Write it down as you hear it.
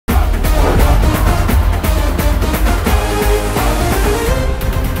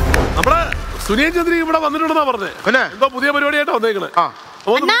സുനിയൻ ചന്ദ്രി ഇവിടെ വന്നിട്ടുണ്ടെന്നാ പറഞ്ഞേ. പിന്നെ എന്തോ പുതിയ പരിപാടിയായിട്ട് വന്നേക്കണേ.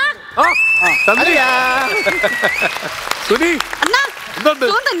 സുനി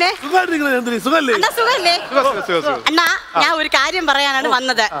അണ്ണാ, ഞാൻ ഒരു കാര്യം പറയാനാണ്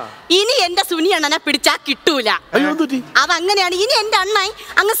വന്നത്. ഇനി എന്റെ സുനി അണ്ണനെ പിടിച്ചാ കിട്ടൂല. അതങ്ങനെയാണ്. ഇനി എന്റെ അണ്ണായി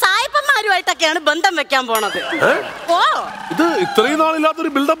അങ്ങ് സായിപ്പന്മാരുമായിട്ടൊക്കെയാണ് ബന്ധം വെക്കാൻ പോണത്. ഓ, ഇത് ഇത്രയും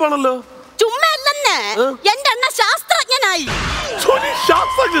നാളില്ലാത്തൊരു ബിൽഡപ്പ് ആണല്ലോ. ചുമ്മാ അല്ലെന്ന്, എന്റെ അണ്ണ ശാസ്ത്രജ്ഞനായി.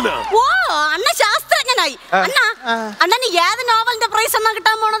 ഓ, അണ്ണ ശാസ്ത്രജ്ഞനായി. അണ്ണന് ഏത് നോവലിന്റെ പ്രൈസ് എന്നാ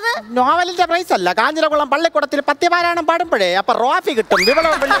കിട്ടാൻ പോണത്? നോവലിന്റെ പ്രൈസ് അല്ല, കാഞ്ഞിരകുളം പള്ളിക്കൂടത്തിൽ പത്യപാരായണം പാടുമ്പോഴേ അപ്പൊ ട്രോഫി കിട്ടും.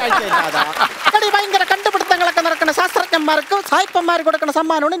 ഭയങ്കര കണ്ടുപിടുത്തങ്ങളൊക്കെ നടക്കുന്ന ശാസ്ത്രജ്ഞന്മാർക്ക് സായിപ്പന്മാർക്ക് കൊടുക്കുന്ന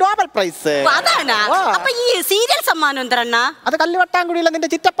സമ്മാനമാണ് നോബൽ പ്രൈസ്. അതാണ്. അപ്പൊ ഈ സീരിയൽ സമ്മാനം എന്തരണ്ണ? അത് കല്ലുവട്ടാങ്കുടിയിലെ നിന്റെ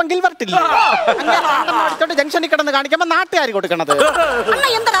ചിറ്റപ്പൻ ഗിൽവർട്ടില്ല, ജംഗ്ഷനിൽ കിടന്ന് കാണിക്കുമ്പോ നാട്ടുകാർ കൊടുക്കണത്.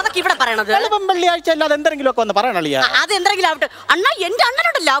 എന്താ അതൊക്കെ ഇവിടെ പറയണത്? വെള്ളിയാഴ്ച അല്ലാതെ എന്തെങ്കിലും ഒക്കെ ഒന്ന് പറയണല്ലേ? അത് എന്തെങ്കിലും ആവട്ടെ. അണ്ണ എന്റെ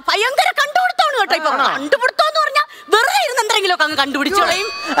അണ്ണനോടല്ല ഭയങ്കര കണ്ടുപിടുത്തമാണ് കേട്ടോ. ഇപ്പൊ കണ്ടുപിടുത്തം എന്ന് പറഞ്ഞാൽ വെറുതെ ഇരുന്ന് എന്തെങ്കിലും ഒക്കെ അങ്ങ് കണ്ടുപിടിച്ചോളയും.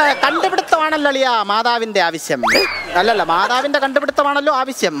 കണ്ടുപിടുത്തമാണല്ലോ അളിയാ മാതാവിന്റെ ആവശ്യം. അല്ലല്ല, മാതാവിന്റെ കണ്ടുപിടുത്തമാണല്ലോ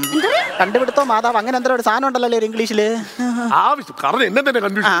ആവശ്യം. കണ്ടുപിടുത്തോ മാതാവ് അങ്ങനെ എന്തോ ഒരു സാധനം ഉണ്ടല്ലോ ഇംഗ്ലീഷില്. ആവശ്യം കാരണം എന്നെ തന്നെ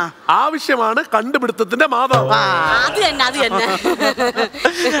കൺഫ്യൂഷൻ. ആവശ്യമാണ് കണ്ടുപിടുത്തത്തിന്റെ മാതാവ്. അത് തന്നെ, അത് തന്നെ.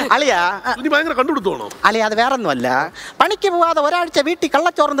 അളിയാ ഭയങ്കര കണ്ടുപിടുത്തമാണോ? അളിയാ അത് വേറൊന്നുമല്ല. പണിക്ക് പോവാതെ ഒരാഴ്ച വീട്ടിൽ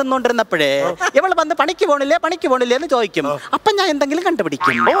കള്ളച്ചോറ് തിന്നോണ്ടിരുന്നപ്പോഴേ ഇവള് വന്ന് പണിക്ക് പോണില്ലേ എന്ന് ചോദിക്കും. അപ്പൊ ഞാൻ എന്തെങ്കിലും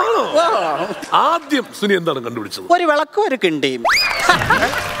കണ്ടുപിടിക്കും. ആദ്യം സുനി എന്താണ് കണ്ടുപിടിച്ചത്? ഒരു വിളക്കും ഒരു കിണ്ടിയും.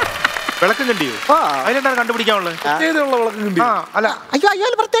 വിളക്കും കിണ്ടിയോ? അതിനെന്താണ് കണ്ടുപിടിക്കാനുള്ളത്? അയ്യോ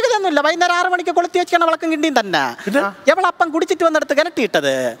പ്രത്യേകത ഒന്നുമില്ല. വൈകുന്നേരം 6 മണിക്ക് കൊളുത്തി വെച്ചാണ് വിളക്കും കിണ്ടിയും തന്നെ. എവളപ്പം കുടിച്ചിട്ട് വന്നെടുത്ത്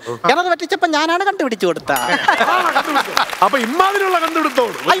കിണറ്റിയിട്ടത്. കിണർ പറ്റിച്ചപ്പോ ഞാനാണ് കണ്ടുപിടിച്ചു കൊടുത്ത. അപ്പൊ ഇമ്മാതിരിയുള്ള കണ്ടുപിടുത്തം?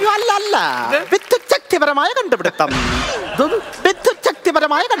 അയ്യോ അല്ല, വിദ്യുത് ശക്തിപരമായ കണ്ടുപിടുത്തം. വിദ്യുത്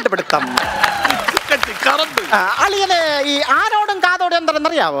ശക്തിപരമായ കണ്ടുപിടുത്തം. അളിയനെ ഈ ആനോടും കാതോടും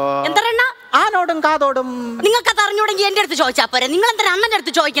എന്താണെന്നറിയാവോ? എന്തരണ്ണ? ആനോടും കാതോടും നിങ്ങൾക്ക് അത് അറിഞ്ഞൂടെങ്കിൽ എന്റെ അടുത്ത് ചോദിച്ചാ പോരെ. നിങ്ങൾ എന്താ അണ്ണന്റെ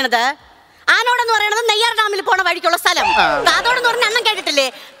അടുത്ത് ചോദിക്കണത്? ആനോടെന്ന് പറയുന്നത് നെയ്യാർ ഡാമിൽ പോണ വഴിക്കുള്ള സ്ഥലം. കാതോടെന്ന് പറഞ്ഞ അണ്ണൻ കേട്ടിട്ടില്ലേ?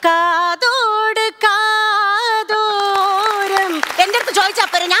 കാതോട് കാതോരം. എന്റെ അടുത്ത് ചോദിച്ചാ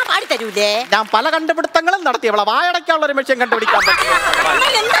പോരെ, ഞാൻ പാടിത്തരൂലേ? ഞാൻ പല കണ്ടുപിടുത്തങ്ങളും നടത്തിയവളെ വായടയ്ക്കാനുള്ള ഒരു മെഷീൻ കണ്ടുപിടിക്കാൻ പറ്റും.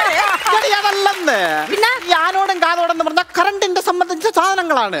 അതല്ലെന്ന്, പിന്നെ ഈ ആനോടും കാതോടെന്ന് പറഞ്ഞ കറണ്ടിന്റെ സംബന്ധിച്ച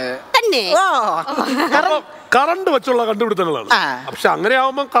സാധനങ്ങളാണ് തന്നെ. കറണ്ട് വെച്ചുള്ള കണ്ടുപിടുത്തങ്ങളാണ്. പക്ഷെ അങ്ങനെ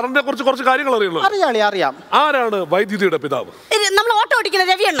ആവുമ്പോ കറണ്ടിനെ കുറിച്ച് കുറച്ച് കാര്യങ്ങൾ അറിയണം. അറിയാം. ആരാണ് വൈദ്യുതിയുടെ പിതാവ്? നമ്മൾ ഓട്ടോ ഓടിക്കുന്ന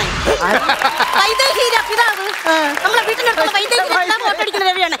രവിയണ്ണ. പിതാവ് നമ്മളെ വീട്ടിനടുത്തുള്ള ഓട്ടോ ഓടിക്കുന്ന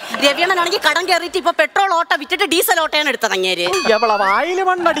രവിയാണ്. രവിയണ്ണനാണെങ്കിൽ കടം കയറിയിട്ട് ഇപ്പൊ പെട്രോൾ ഓട്ടോ വിറ്റിട്ട് ഡീസൽ ഓട്ടോയാണ് എടുത്തത്. അങ്ങേര് വായില്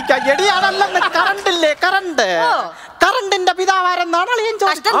മണ്ണടിക്കാൻ. കറണ്ടില്ലേ, കറണ്ടിന്റെ പിതാവാരെന്നാണ്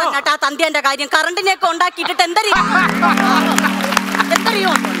തന്തിയന്റെ കാര്യം. കറണ്ടിനെയൊക്കെ ഉണ്ടാക്കിയിട്ടിട്ട് എന്തറിയോ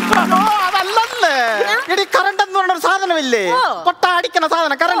അതല്ലേ കറണ്ട് എന്ന് പറഞ്ഞ സാധനമില്ലേ, പൊട്ടടിക്കുന്ന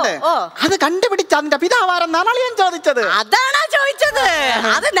സാധനം കറണ്ട്. അത് കണ്ടുപിടിച്ച അതിന്റെ പിതാവാരെന്നാണ് അളിയൻ ചോദിച്ചത്. അതാണോ ചോദിച്ചത്?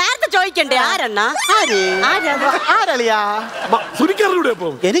 അത് നേരത്തെ ചോദിക്കണ്ടേ? ആരെണ്ണ? ആരളിയാ?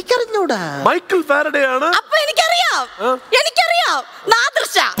 എനിക്കറിഞ്ഞൂടാ. മൈക്കിൾ ഫാരഡേ ആണ്. അപ്പൊ എനിക്കറിയാം.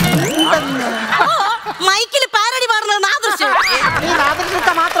 നാദൃശ. മൈക്കിൽ പാരഡി പാടുന്നത് നാദൃശ.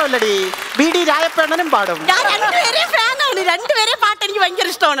 മാത്രമല്ലടി, ബി.ഡി. രായപ്പേണ്ണനും പാടും. ഞാൻ രണ്ടുപേരെ ഫാനാണ്. രണ്ടുപേരെ പാട്ട് എനിക്ക് ഭയങ്കര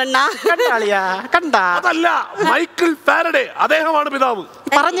ഇഷ്ടമാണ്. അതല്ല, മൈക്കിൾ ഫാരഡേ അദ്ദേഹമാണ് പിതാവ്.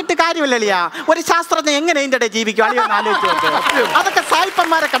 പറഞ്ഞിട്ട് കാര്യമില്ല. ഒരു ശാസ്ത്രജ്ഞൻ എങ്ങനെ ഇതിന്റെ ജീവിക്കും? അളിയൊന്ന് ആലോചിച്ച്. അതൊക്കെ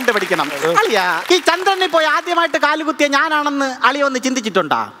സായിപ്പന്മാരെ കണ്ടുപിടിക്കണം. അളിയാ, ഈ ചന്ദ്രനിൽ പോയി ആദ്യമായിട്ട് കാലുകുത്തിയ ഞാനാണെന്ന് അളിയൊന്ന്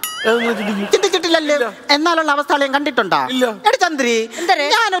ചിന്തിച്ചിട്ടുണ്ടാ? ചിന്തിച്ചിട്ടില്ലല്ലേ? എന്നാലുള്ള അവസ്ഥ അളിയൻ കണ്ടിട്ടുണ്ടാ? എടി ചന്ദ്രി,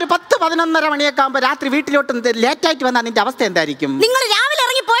 ഞാനൊരു 10-11:30 മണിയൊക്കെ ആകുമ്പോ രാത്രി വീട്ടിലോട്ട് ലേറ്റായിട്ട് വന്നാൽ നിന്റെ അവസ്ഥ എന്തായിരിക്കും? നിങ്ങൾ രാവിലെ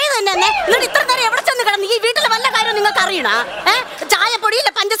ഇറങ്ങി പോയത് തന്നെ. ഇത്ര നേരം എവിടെ ചെന്ന് കിടന്നു? ഈ വീട്ടിലെ വല്ല കാര്യം നിങ്ങൾക്ക് അറിയണ? ചായപ്പൊടിയില്ല,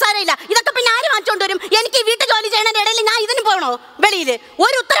 പഞ്ചസാരയില്ല. ഇതൊക്കെ പിന്നെ ആര് വാങ്ങിച്ചോണ്ട് വരും? എനിക്ക് വീട്ടിൽ ജോലി ചെയ്യണതിന്റെ ഇടയിൽ ഞാൻ ഇതിന് പോകണോ? വെളിയില്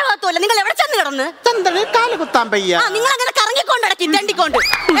ഒരു ഉത്തരവാദിത്വമല്ല. നിങ്ങൾ എവിടെ ചെന്ന് കിടന്ന്? ചന്ദ്രന് കാല് കുത്താൻ പയ്യ. നിങ്ങൾ അങ്ങനെ കറങ്ങിക്കൊണ്ട് ഇടയ്ക്ക് തെണ്ടിക്കൊണ്ട്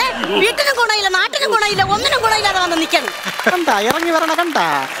വീട്ടിനും ഗുണയില്ല, നാട്ടിനും ഗുണയില്ല, ഒന്നിനും ഗുണയില്ലാതെ വന്ന് നിൽക്കണം. കണ്ടാ ഇറങ്ങി വരണ? കണ്ടാ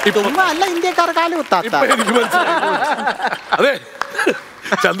അല്ല ഇന്ത്യക്കാർ കാല് കുത്താത്ത. അതെ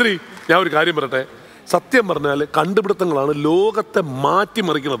ചന്ദ്രി, ഞാൻ ഒരു കാര്യം പറയട്ടെ. സത്യം പറഞ്ഞാല് കണ്ടുപിടുത്തങ്ങളാണ് ലോകത്തെ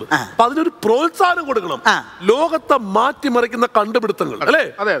മാറ്റിമറിക്കുന്നത്. അപ്പൊ അതിനൊരു പ്രോത്സാഹനം കൊടുക്കണം. ലോകത്തെ മാറ്റിമറിക്കുന്ന കണ്ടുപിടുത്തങ്ങൾ അല്ലേ?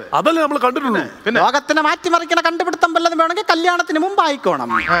 അതല്ലേ നമ്മൾ കണ്ടിട്ടുള്ളൂ. ലോകത്തിനെ മാറ്റിമറിക്കുന്ന കണ്ടുപിടുത്തം വല്ലതും വേണമെങ്കിൽ കല്യാണത്തിന് മുമ്പ് ആയിക്കോണം.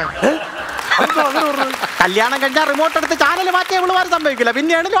 കല്യാണം കഴിഞ്ഞാൽ റിമോട്ട് എടുത്ത് ചാനൽ മാറ്റിയ പിള്ളേർ സംഭവിക്കില്ല.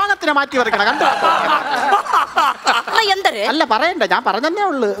 പിന്നെയാണ് ലോകത്തിനെ മാറ്റിമറിക്കണം കണ്ടുപിടുത്തം. അല്ല പറയണ്ട, ഞാൻ പറഞ്ഞതേ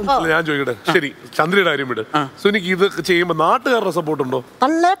ഉള്ളു. ഞാൻ ചോദിക്കട്ടെ, ശരി ചന്ദ്രയുടെ കാര്യം വിട്. സുനിക്ക് ഇത് ചെയ്യുമ്പോ നാട്ടുകാരുടെ സപ്പോർട്ട് ഉണ്ടോ?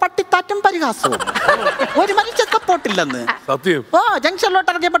 തള്ളേ പട്ടിത്താറ്റും പരിഹാസവും. ഒരു മനുഷ്യ സപ്പോർട്ടില്ലെന്ന്. സത്യം.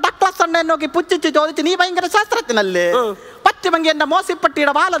 ജംഗ്ഷനിലോട്ട് ഇറങ്ങിയപ്പോ ഡക്ലാസ് നോക്കി പുച്ഛിച്ച് ചോദിച്ചു, നീ ഭയങ്കര ശാസ്ത്രജ്ഞനല്ലേ? പറ്റുമെങ്കിൽ എന്റെ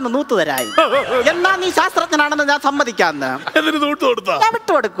മോസിപ്പട്ടിയുടെ വാലൊന്ന് നൂത്തു തരായി. എന്നാ നീ ശാസ്ത്രജ്ഞനാണെന്ന് ഞാൻ സമ്മതിക്കാന്ന്. ഞാൻ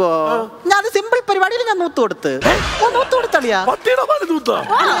വിട്ടുകൊടുക്കോ? ഞാൻ സിമ്പിൾ പരിപാടിയിൽ ഞാൻ നൂത്തു കൊടുത്ത് കൊടുത്തളിയാ.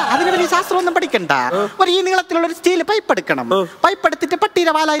 അതിന് വലിയ ശാസ്ത്രമൊന്നും പഠിക്കണ്ട. ഒരു ഈ നീളത്തിലുള്ള ഒരു സ്റ്റീൽ പൈപ്പ് എടുക്കണം. പൈപ്പ് എടുത്തിട്ട്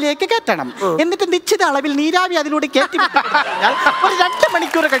പട്ടിയുടെ വാലയിലേക്ക് കയറ്റണം. എന്നിട്ട് നിശ്ചിത അളവിൽ നീരാവി അതിലൂടെ കയറ്റി ഒരു 2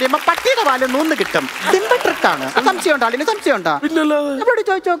 മണിക്കൂർ കഴിയുമ്പോ പട്ടിയുടെ വാല് നൂന്ന് കിട്ടും. സിമ്പിൾ ട്രിക്കാണ്. സംശയം ഉണ്ടോ? അതിന് സംശയം ഉണ്ടോ? എവിടെ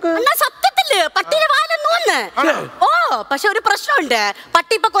ചോദിച്ചോക്ക്. പട്ടിയുടെ വാല് നൂന്ന്. ഓ പക്ഷെ ഒരു പ്രശ്നമുണ്ട്.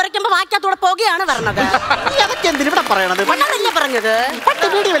 പട്ടി ഇപ്പൊ കുറയ്ക്കുമ്പോ വാക്കകത്തൂടെ പോകുകയാണ് പറഞ്ഞത്. അതൊക്കെ എന്തിനാ ഇവിടെ പറയണത്? പണ്ടല്ലേ പറഞ്ഞത് പട്ടി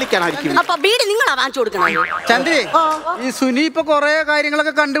ബീഡി വലിക്കാനായിരിക്കും. അപ്പൊ ബീഡി നിങ്ങളാ വാങ്ങിച്ചു കൊടുക്കണം. ചന്ദ്രി, ഈ സുനി ഇപ്പൊ കൊറേ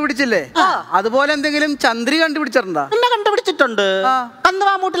കാര്യങ്ങളൊക്കെ കണ്ടുപിടിച്ചില്ലേ? അതുപോലെ എന്തെങ്കിലും ചന്ദ്രി കണ്ടുപിടിച്ചിട്ടുണ്ടോ? എന്നെ കണ്ടുപിടിച്ചിട്ടുണ്ട്.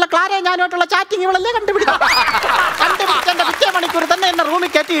 കന്നുവാമൂട്ടിലെ ക്ലാര ഞാനുമായിട്ടുള്ള ചാറ്റിംഗ് ഇവളല്ലേ കണ്ടുപിടിച്ചെന്റെ പിറ്റേ മണിക്കൂർ തന്നെ എന്നെ റൂമിൽ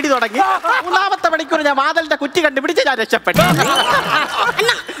കയറ്റി ഇടി തുടങ്ങി. 3ാമത്തെ മണിക്കൂർ ഞാൻ വാതിലിന്റെ കുറ്റി കണ്ടുപിടിച്ച് ഞാൻ രക്ഷപ്പെട്ടു.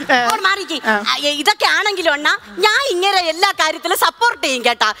 ഇതൊക്കെ ആണെങ്കിലും അണ്ണാ ഞാൻ ഇങ്ങനെ എല്ലാ കാര്യത്തിലും സപ്പോർട്ട് ചെയ്യും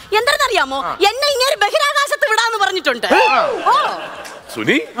കേട്ടാ. എന്താണെന്നറിയാമോ, എന്നെ ഇങ്ങനെ ബഹിരാകാശത്ത് വിടാന്ന് പറഞ്ഞിട്ടുണ്ട്. ഓ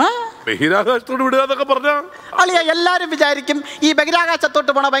സുനി, ബഹിരാകാശത്തോട് വിടുക എന്നൊക്കെ പറഞ്ഞാ അളിയ എല്ലാരും വിചാരിക്കും ഈ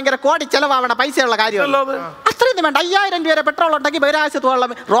ബഹിരാകാശത്തോട്ട് പോണ ഭയങ്കര കോടി ചെലവാവണ പൈസയുള്ള കാര്യമല്ല. അത്രയൊന്നും വേണ്ട. 5000 രൂപ പെട്രോൾ ഉണ്ടെങ്കിൽ ബഹിരാകാശത്ത്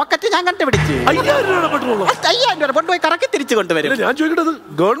പോകാനുള്ള റോക്കറ്റ് ഞാൻ കണ്ടുപിടിച്ച്. 5000 രൂപ കൊണ്ടുപോയി കറക്കി തിരിച്ചു കൊണ്ടുവരും. ഞാൻ ചോദിക്കട്ടത്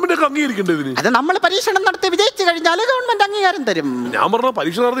ഗവൺമെന്റ് ഒക്കെ അംഗീകരിക്കേണ്ടതിന്. അത് നമ്മൾ പരീക്ഷണം നടത്തി വിജയിച്ചു കഴിഞ്ഞാൽ ഗവൺമെന്റ് അംഗീകാരം തരും. ഞാൻ പറഞ്ഞ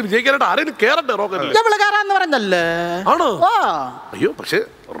പരീക്ഷ നടത്തി വിജയിക്കാനായിട്ട് ആരെങ്കിലും കേറട്ടെ റോക്കറ്റ്. നമ്മള് കയറാന്ന് പറഞ്ഞല്ലേ? ആണോ? അയ്യോ, പക്ഷെ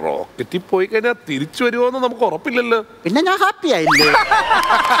റോക്കറ്റിൽ പോയി കഴിഞ്ഞാൽ തിരിച്ചു വരുമോന്ന് നമുക്ക് ഉറപ്പില്ലല്ലോ. പിന്നെ ഞാൻ ഹാപ്പി ആയില്ലേ?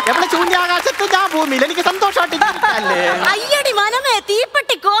 എവിടെ ശൂന്യാകാശത്ത് ഞാൻ ഭൂമിയിൽ എനിക്ക് സന്തോഷമായിട്ടില്ലേ? അയ്യടി മനമേ,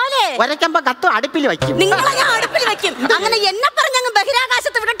 തീപ്പെട്ടി കോലേ വരയ്ക്കുമ്പോ കത്ത് അടുപ്പിൽ വയ്ക്കും. നിങ്ങളെ ഞാൻ അടുപ്പിൽ വെക്കും. അങ്ങനെ എന്നെ പറഞ്ഞങ്ങ്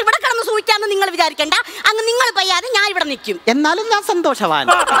ബഹിരാകാശത്ത് വിട്ടിട്ട് ഇവിടെ കിടന്ന് സൂഹിക്കാന്ന് നിങ്ങൾ വിചാരിക്കണ്ട. അങ്ങ് നിങ്ങൾ പയ്യാതെ ഞാൻ ഇവിടെ നിൽക്കും. എന്നാലും ഞാൻ സന്തോഷവാൻ.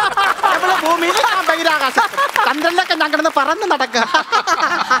 ഭൂമിയിൽ ഞാൻ ബഹിരാകാശത്ത്, ചന്ദ്രനിലൊക്കെ ഞാൻ കിടന്ന് പറന്ന് നടക്കുക.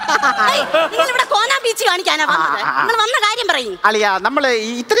 നിങ്ങൾ ഇവിടെ കോനാ ബീച്ച് കാണിക്കാനാ വന്നത്? നിങ്ങൾ വന്ന കാര്യം പറയും. അളിയ, നമ്മള്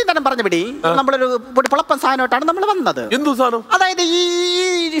ഇത്രയും തരം പറഞ്ഞു പിടി. നമ്മളൊരു പുളപ്പൻ സാധനമായിട്ടാണ് നമ്മൾ വന്നത്. എന്തു സാധനം? അതായത്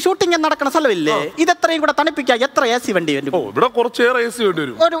ഈ ഷൂട്ടിംഗ് നടക്കുന്ന സ്ഥലമില്ലേ, ഇതെത്രയും കൂടെ തണുപ്പിക്കാൻ എത്ര AC വേണ്ടി വരും? ഇവിടെ കുറച്ചേറെ AC വേണ്ടി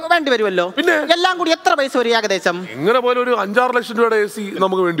വരും. വേണ്ടി വരുമല്ലോ. പിന്നെ എല്ലാം കൂടി എത്ര പൈസ വരും ഏകദേശം? എങ്ങനെ പോലെ ഒരു 5-6 ലക്ഷം രൂപയുടെ AC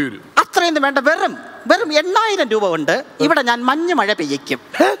നമുക്ക് വേണ്ടി വരും. അത്രയൊന്നും വേണ്ട. വെറും 8000 രൂപ കൊണ്ട് ഇവിടെ ഞാൻ മഞ്ഞ് മഴ പെയ്യിക്കും.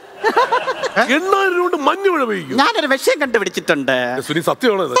 8000 രൂപ മഞ്ഞ് മഴ പെയ്യിക്കും? ഞാനൊരു മെഷീൻ കണ്ടുപിടിച്ചിട്ടുണ്ട്.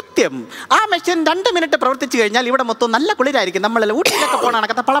 സത്യം. ആ മെഷീൻ 2 മിനിറ്റ് പ്രവർത്തിച്ചു കഴിഞ്ഞാൽ ഇവിടെ മൊത്തം നല്ല കുളിരായിരിക്കും. നമ്മളെല്ലാം ഊട്ടിയിലൊക്കെ പോണ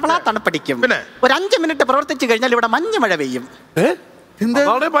കണക്കത്തെ പളപള തണുപ്പടിക്കും. ഒരു 5 മിനിറ്റ് പ്രവർത്തിച്ചു കഴിഞ്ഞാൽ ഇവിടെ മഞ്ഞ് മഴ പെയ്യും.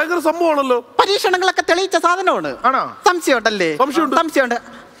 ഭയങ്കര സംഭവമാണല്ലോ. പരീക്ഷണങ്ങളൊക്കെ തെളിയിച്ച സാധനമാണ്. സംശയം ഉണ്ടല്ലേ? സംശയമുണ്ട്.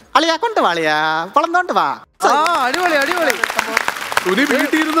 അളിയാ കൊണ്ടുവാളിയാ, വളർന്നോണ്ട് വാ. അടിപൊളി അടിപൊളി. സുനി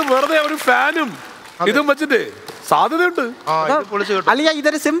വീട്ടിലിരുന്ന് വെറുതെ ഒരു ഫാനും ഇതും വെച്ചിട്ടേ സാധ്യതയുണ്ട്. അളിയ,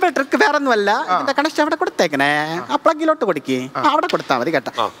 ഇതൊരു സിമ്പിൾ ട്രിക്ക്, വേറെ ഒന്നുമല്ല. ഇതിന്റെ കണക്ഷൻ അവിടെ കൊടുത്തേക്കണേ. ആ പ്ലഗിലോട്ട് കൊടുക്കേ, അവിടെ കൊടുത്താൽ മതി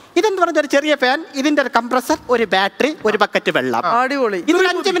കേട്ടോ. ഇതെന്ന് പറഞ്ഞ ഒരു ചെറിയ ഫാൻ, ഇതിന്റെ ഒരു കംപ്രസർ, ഒരു ബാറ്ററി, ഒരു ബക്കറ്റ് വെള്ളം. അടിപൊളി. ഇത്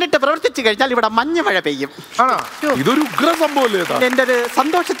 5 മിനിറ്റ് പ്രവർത്തിച്ചു കഴിഞ്ഞാൽ ഇവിടെ മഞ്ഞ് മഴ പെയ്യും. ഇതൊരു ഉഗ്ര സംഭവമല്ലേ? എന്റെ ഒരു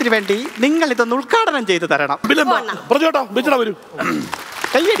സന്തോഷത്തിന് വേണ്ടി നിങ്ങൾ ഇതൊന്ന് ഉദ്ഘാടനം ചെയ്തു തരണം.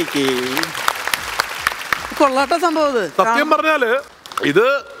 കയ്യടിക്ക്. കൊള്ളാട്ട സംഭവം. സത്യം പറഞ്ഞാല് ഇത്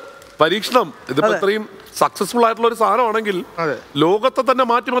പരീക്ഷണം, ഇതിപ്പോ ഇത്രയും സക്സസ്ഫുൾ ആയിട്ടുള്ള ഒരു സാധനമാണെങ്കിൽ ലോകത്തെ തന്നെ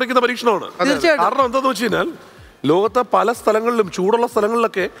മാറ്റിമറിക്കുന്ന പരീക്ഷണമാണ്. കാരണം എന്താന്ന് വെച്ച് കഴിഞ്ഞാൽ ലോകത്തെ പല സ്ഥലങ്ങളിലും, ചൂടുള്ള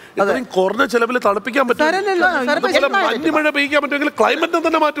സ്ഥലങ്ങളിലൊക്കെ ഇത്രയും കുറഞ്ഞ ചെലവിൽ തണുപ്പിക്കാൻ പറ്റും. മഞ്ഞ് മഴ പെയ്യിക്കാൻ പറ്റുമെങ്കിൽ ക്ലൈമറ്റ്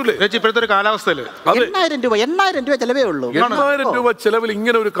തന്നെ മാറ്റൂലേ ഇപ്പോഴത്തെ ഒരു കാലാവസ്ഥയില്? 8000 രൂപ ചെലവേ ഉള്ളൂ. 8000 രൂപ ചെലവിൽ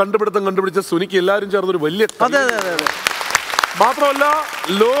ഇങ്ങനെ ഒരു കണ്ടുപിടുത്തം കണ്ടുപിടിച്ച സുനിക്ക് എല്ലാവരും ചേർന്ന് ഒരു വലിയ, മാത്രമല്ല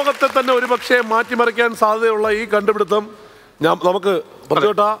ലോകത്തെ തന്നെ ഒരു പക്ഷേ മാറ്റിമറിക്കാൻ സാധ്യതയുള്ള ഈ കണ്ടുപിടുത്തം നമുക്ക്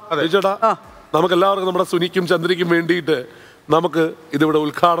നമുക്ക് എല്ലാവർക്കും നമ്മുടെ സുനിക്കും ചന്ദ്രയ്ക്കും വേണ്ടിയിട്ട് നമുക്ക് ഇതിവിടെ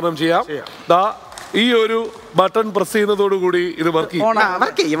ഉദ്ഘാടനം ചെയ്യാം. ഈ ഒരു ബട്ടൺ പ്രസ് ചെയ്യുന്നതോടുകൂടി ഇത്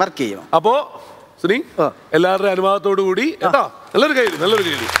വർക്ക് ചെയ്യും. അപ്പോ സുനി, എല്ലാവരുടെയും അനുവാദത്തോടു കൂടി കേട്ടോ, നല്ലൊരു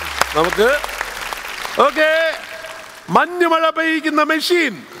കയ്യിൽ നമുക്ക് ഓക്കെ, മഞ്ഞ് മഴ പെയ്യിക്കുന്ന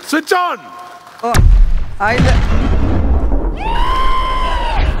മെഷീൻ സ്വിച്ച് ഓൺ.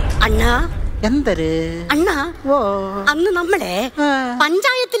 അണ്ണാ, എന്തര് അണ്ണാ, അന്ന് നമ്മളെ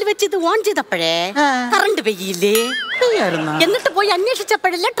പഞ്ചായത്തിൽ വെച്ച് ഇത് ഓൺ ചെയ്തപ്പോഴേ കറണ്ട് പെയ്യില്ലേ? എന്നിട്ട് പോയി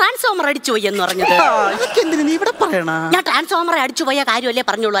അന്വേഷിച്ചപ്പോഴല്ലേ ട്രാൻസ്ഫോമർ അടിച്ചു പോയി എന്ന് പറഞ്ഞത്. നീ ഇവിടെ പറയണ? ഞാൻ ട്രാൻസ്ഫോമർ അടിച്ചു പോയ കാര്യമല്ലേ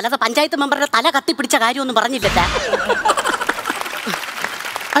പറഞ്ഞോളൂ, അല്ലാതെ പഞ്ചായത്ത് മെമ്പറുടെ തല കത്തിപ്പിടിച്ച കാര്യമൊന്നും പറഞ്ഞില്ലല്ലേ.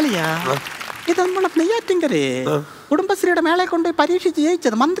 അളിയാ, ഇത് നമ്മളെ നെയ്യാറ്റിൻകരേ കുടുംബശ്രീയുടെ മേളെ കൊണ്ട് പരീക്ഷിച്ച്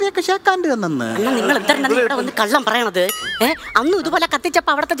ജയിച്ചത് മന്ത്രിയൊക്കെ ഷേക്കാണ്ട് തന്നെന്ന്. നിങ്ങൾ എന്താണ് ഇവിടെ വന്ന് കള്ളം പറയണത്? അന്ന് ഇതുപോലെ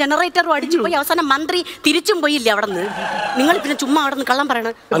കത്തിച്ചപ്പോ അവിടുത്തെ ജനറേറ്ററും അടിച്ചു പോയി, അവസാനം മന്ത്രി തിരിച്ചും പോയില്ലേ അവിടെ നിന്ന്. നിങ്ങൾ പിന്നെ ചുമ്മാ അവിടെ നിന്ന് കള്ളം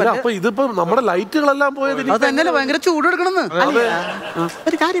പറയണത്? ഇതിപ്പോ നമ്മുടെ ലൈറ്റുകളെല്ലാം പോയത് ഭയങ്കര ചൂടെടുക്കണെന്ന്.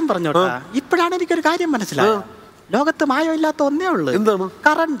 ഒരു കാര്യം പറഞ്ഞോട്ടാ, ഇപ്പോഴാണ് എനിക്കൊരു കാര്യം മനസ്സിലായത്. ലോകത്ത് മായമില്ലാത്ത ഒന്നേ ഉള്ളു. എന്താണ്?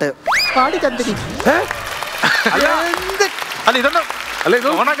 കറണ്ട്. പാടി ചന്ദ്രി. അല്ല ഇതൊന്നും അല്ല ഇത്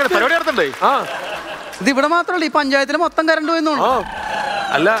ഓണാക്കാൻ പരിപാടി നടത്തണ്ടേ? ആ ഇത് ഇവിടെ മാത്രമല്ല, ഈ പഞ്ചായത്തിൽ മൊത്തം കറണ്ട് പോയി ആ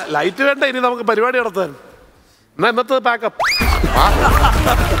അല്ല ലൈറ്റ് വേണ്ട ഇനി നമുക്ക് പരിപാടി നടത്താൻ. എന്നാ ഇന്നത്തെ പാക്കപ്പ്.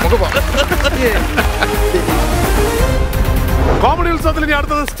 കോമഡി ഉത്സവത്തിൽ ഇനി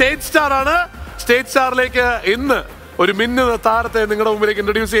അടുത്തത് സ്റ്റേജ് സ്റ്റാർ ആണ്. സ്റ്റേജ് സ്റ്റാറിലേക്ക് ഇന്ന് ഒരു മിന്നുന്ന താരത്തെ നിങ്ങളുടെ മുമ്പിലേക്ക്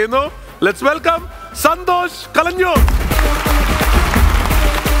ഇൻട്രൊഡ്യൂസ് ചെയ്യുന്നു. Let's welcome Santhosh Kalanjoor.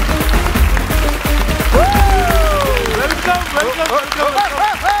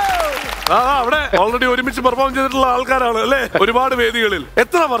 അവിടെ ഓൾറെഡി ഒരുമിച്ച് പെർഫോം ചെയ്തിട്ടുള്ള ആൾക്കാരാണ് അല്ലേ? ഒരുപാട് വേദികളിൽ.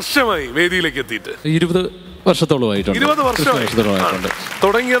 എത്ര വർഷമായി വേദിയിലേക്ക് എത്തിയിട്ട്? 20 വർഷത്തോളമായിട്ടുണ്ട്. 20 വർഷമായിട്ടുണ്ട്.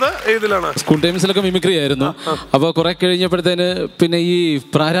 തുടങ്ങിയത് ഏതിലാണ്? സ്കൂൾ ടൈംസിലൊക്കെ മിമിക്രി ആയിരുന്നു. അപ്പൊ കുറെ കഴിഞ്ഞപ്പോഴത്തേന് പിന്നെ ഈ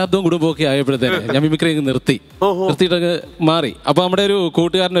പ്രാരാബ്ദവും കുടുംബമൊക്കെ ആയപ്പോഴത്തേന് ഞാൻ മിമിക്രി നിർത്തിയിട്ടൊക്കെ മാറി. അപ്പൊ നമ്മുടെ ഒരു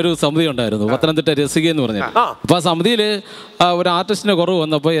കൂട്ടുകാരനൊരു സമിതി ഉണ്ടായിരുന്നു, പത്തനംതിട്ട രസിക എന്ന് പറഞ്ഞത്. അപ്പൊ ആ സമിതിയിൽ ഒരു ആർട്ടിസ്റ്റിന്റെ കുറവ്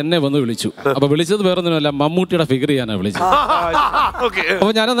വന്നപ്പോ എന്നെ വന്ന് വിളിച്ചു. അപ്പൊ വിളിച്ചത് വേറൊന്നുമല്ല, മമ്മൂട്ടിയുടെ ഫിഗർ ചെയ്യാനാണ് വിളിച്ചത്.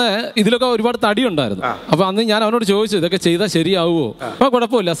 അപ്പൊ ഞാനന്ന് ഇതിലൊക്കെ ഒരുപാട് തടി ഉണ്ടായിരുന്നു. അപ്പൊ അന്ന് ഞാൻ അവനോട് ചോദിച്ചു, ഇതൊക്കെ ചെയ്താൽ ശരിയാവുമോ? അപ്പൊ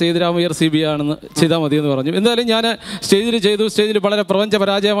കുഴപ്പമില്ല, സേതുരാമയ്യർ CB ആണെന്ന് ചെയ്താൽ മതി എന്ന് പറഞ്ഞു. എന്തായാലും ഞാൻ സ്റ്റേജിൽ ചെയ്തു. സ്റ്റേജിൽ വളരെ പ്രപഞ്ച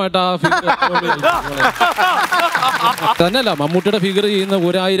പരാജയമായിട്ട് ആ ഫിഗർ തന്നെയല്ല, മമ്മൂട്ടിയുടെ ഫിഗർ ചെയ്യുന്ന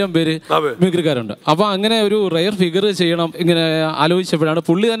 1000 പേര് മിമിക്രിക്കാരുണ്ട്. അപ്പൊ അങ്ങനെ ഒരു റെയർ ഫിഗർ ചെയ്യണം ഇങ്ങനെ ആലോചിച്ചപ്പോഴാണ്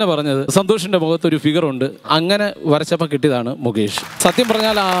പുള്ളി തന്നെ പറഞ്ഞത്, സന്തോഷിന്റെ മുഖത്ത് ഒരു ഫിഗർ ഉണ്ട്. അങ്ങനെ വരച്ചപ്പോ കിട്ടിയതാണ് മുകേഷ്. സത്യം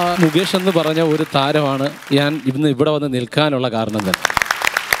പറഞ്ഞാൽ ആ മുകേഷ് എന്ന് പറഞ്ഞ ഒരു താരമാണ് ഞാൻ ഇന്ന് ഇവിടെ വന്ന് നിൽക്കാനുള്ള കാരണം തന്നെ.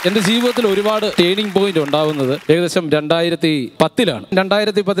 എൻ്റെ ജീവിതത്തിൽ ഒരുപാട് ടേണിംഗ് പോയിന്റ് ഉണ്ടാവുന്നത് ഏകദേശം 2010-ലാണ്.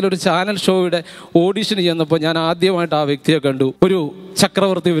 2010 ഒരു ചാനൽ ഷോയുടെ ഓഡിഷന് ചെന്നപ്പോൾ ഞാൻ ആദ്യമായിട്ട് ആ വ്യക്തിയെ കണ്ടു. ഒരു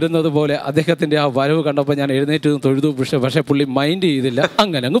ചക്രവർത്തി വരുന്നത് പോലെ അദ്ദേഹത്തിന്റെ ആ വരവ് കണ്ടപ്പോൾ ഞാൻ എഴുന്നേറ്റ് തൊഴുതു. പക്ഷേ പുള്ളി മൈൻഡ് ചെയ്തില്ല.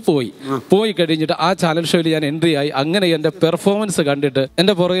 അങ്ങനെ അങ്ങ് പോയി കഴിഞ്ഞിട്ട് ആ ചാനൽ ഷോയിൽ ഞാൻ എൻട്രി ആയി. അങ്ങനെ എൻ്റെ പെർഫോമൻസ് കണ്ടിട്ട്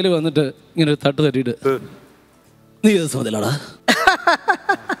എൻ്റെ പുറകിൽ വന്നിട്ട് ഇങ്ങനെ തട്ട് തട്ടിയിട്ട്, നീ ഏത് സമയത്തിലാടാ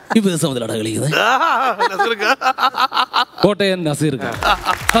കളിക്കുന്നത്? കോട്ടയം നസീർ.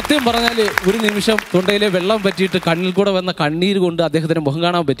 സത്യം പറഞ്ഞാല് ഒരു നിമിഷം തൊണ്ടയിലെ വെള്ളം പറ്റിയിട്ട് കണ്ണിൽ കൂടെ വന്ന കണ്ണീര് കൊണ്ട് അദ്ദേഹത്തിന് മുഖം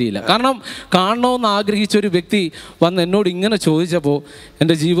കാണാൻ പറ്റിയില്ല. കാരണം കാണണമെന്ന് ആഗ്രഹിച്ച ഒരു വ്യക്തി വന്ന് എന്നോട് ഇങ്ങനെ ചോദിച്ചപ്പോൾ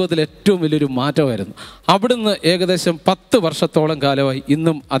എൻ്റെ ജീവിതത്തിൽ ഏറ്റവും വലിയൊരു മാറ്റമായിരുന്നു. അവിടുന്ന് ഏകദേശം 10 വർഷത്തോളം കാലമായി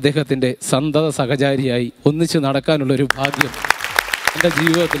ഇന്നും അദ്ദേഹത്തിൻ്റെ സന്തത സഹചാരിയായി ഒന്നിച്ച് നടക്കാനുള്ളൊരു ഭാഗ്യം എന്റെ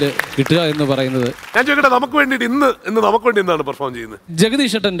ജീവിതത്തിൽ കിട്ടുക എന്ന് പറയുന്നത്. ഞാൻ ചോദിക്കട്ടെ, നമുക്ക് വേണ്ടിയിട്ട് ഇന്ന് നമുക്ക് വേണ്ടി എന്താണ് പെർഫോം ചെയ്യുന്നത്?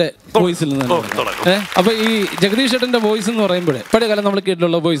 ജഗദീഷ് ഏട്ടന്റെ വോയിസിൽ നിന്ന്. അപ്പൊ ഈ ജഗദീഷ് ഏട്ടന്റെ വോയിസ് എന്ന് പറയുമ്പോഴേ പഴയ കാലം നമ്മൾ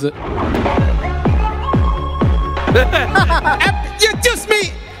കേട്ടിട്ടുള്ള വോയിസ്,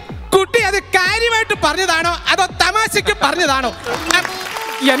 കുട്ടി അത് കാര്യമായിട്ട് പറഞ്ഞതാണോ അതോ തമാശക്ക് പറഞ്ഞതാണോ?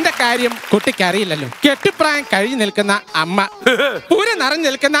 എന്റെ കാര്യം കുട്ടിക്ക് അറിയില്ലല്ലോ. കെട്ടിപ്രായം കഴിഞ്ഞു നിൽക്കുന്ന അമ്മ, പുര നിറഞ്ഞു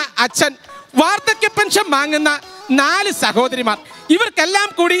നിൽക്കുന്ന അച്ഛൻ, വാർദ്ധക്യ പെൻഷൻ വാങ്ങുന്ന 4 സഹോദരിമാർ, ഇവർക്കെല്ലാം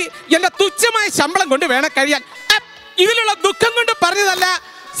കൂടി എന്റെ തുച്ഛമായ ശമ്പളം കൊണ്ട് വേണം കഴിയാൻ. ഇതിലുള്ള ദുഃഖം കൊണ്ട് പറഞ്ഞതല്ല,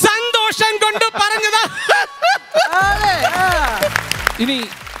 സന്തോഷം കൊണ്ട് പറഞ്ഞതാ. ഇനി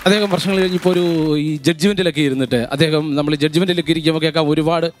അദ്ദേഹം വർഷങ്ങൾ കഴിഞ്ഞപ്പോൾ ഒരു ഈ ജഡ്ജ്മെന്റിലൊക്കെ ഇരുന്നിട്ട് നമ്മൾ ജഡ്ജ്മെന്റിലൊക്കെ ഇരിക്കുമ്പോൾ കേൾക്കാം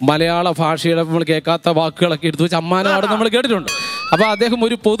ഒരുപാട് മലയാള ഭാഷയുടെ നമ്മൾ കേൾക്കാത്ത വാക്കുകളൊക്കെ എടുത്തു വെച്ച് അമ്മാനപാട് നമ്മൾ കേട്ടിട്ടുണ്ട്. അപ്പോൾ അദ്ദേഹം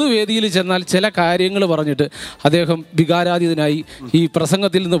ഒരു പൊതുവേദിയിൽ ചെന്നാൽ ചില കാര്യങ്ങൾ പറഞ്ഞിട്ട് അദ്ദേഹം വികാരാതീതനായി ഈ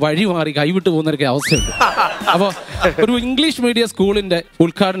പ്രസംഗത്തിൽ നിന്ന് വഴിമാറി കൈവിട്ടു പോകുന്നൊരു അവസ്ഥയുണ്ട്. അപ്പോൾ ഒരു ഇംഗ്ലീഷ് മീഡിയം സ്കൂളിന്റെ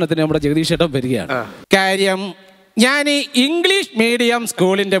ഉദ്ഘാടനത്തിന് നമ്മുടെ ജഗദീഷ് ഏട്ടൻ വരികയാണ്. കാര്യം ഞാൻ ഈ ഇംഗ്ലീഷ് മീഡിയം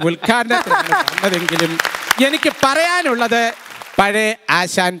സ്കൂളിന്റെ ഉദ്ഘാടനത്തിനാണ് വന്നതെങ്കിലും എനിക്ക് പറയാനുള്ളത് പഴയ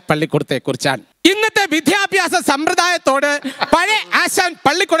ആശാൻ പള്ളിക്കൂടത്തെ കുറിച്ചാണ്. ഇന്നത്തെ വിദ്യാഭ്യാസ സമ്പ്രദായത്തോട് പഴയ ആശാൻ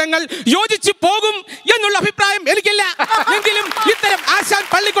പള്ളിക്കൂടങ്ങൾ യോജിച്ചു പോകും എന്നുള്ള അഭിപ്രായം എനിക്കില്ല. എങ്കിലും ഇത്തരം ആശാൻ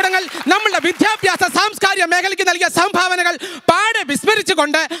പള്ളിക്കൂടങ്ങൾ നമ്മുടെ വിദ്യാഭ്യാസ സാംസ്കാരിക മേഖലയ്ക്ക് നൽകിയ സംഭാവനകൾ പാടെ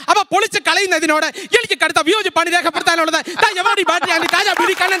വിസ്മരിച്ചുകൊണ്ട് അവ പൊളിച്ച് കളയുന്നതിനോട് എനിക്ക് കടുത്ത വിയോജിപ്പാണ് രേഖപ്പെടുത്താനുള്ളത്.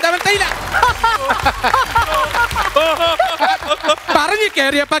 പറഞ്ഞു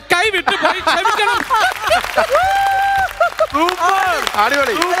കയറിയപ്പോ കൈവിട്ടു പോയി ക്ഷമിക്കണം.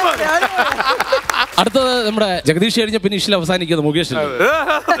 അടുത്തത് നമ്മുടെ ജഗദീഷ് കഴിഞ്ഞ പിന്നെ ഇഷിൽ അവസാനിക്കുന്നത് മുകേഷ്.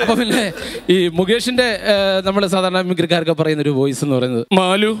 അപ്പൊ പിന്നെ ഈ മുകേഷിന്റെ നമ്മൾ സാധാരണ മിമിക്രിക്കാരൊക്കെ പറയുന്ന ഒരു വോയിസ് എന്ന് പറയുന്നത്,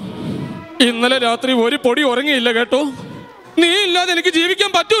 മാലു ഇന്നലെ രാത്രി ഒരു പൊടി ഉറങ്ങിയില്ല കേട്ടോ, നീ ഇല്ലാതെ എനിക്ക്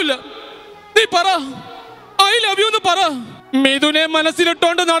ജീവിക്കാൻ പറ്റൂല, നീ പറ ഐ ലവ് യു എന്ന് പറ. മിഥുനെ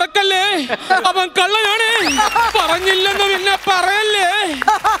മനസ്സിലിട്ടോണ്ട് നടക്കല്ലേ, അവൻ കള്ളനാണേ, പറഞ്ഞില്ലെന്ന് പിന്നെ പറയല്ലേ.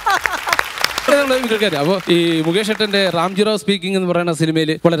 അപ്പൊ ഈ മുകേഷ് ഏട്ടന്റെ റാംജിറാവ് സ്പീക്കിംഗ് എന്ന് പറയുന്ന സിനിമയിൽ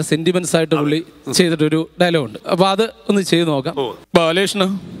വളരെ സെന്റിമെന്റ്സ് ആയിട്ട് പുള്ളി ചെയ്തിട്ടൊരു ഡയലോഗ് ഉണ്ട്. അപ്പൊ അത് ഒന്ന് ചെയ്ത് നോക്കാം. ബാലകൃഷ്ണ,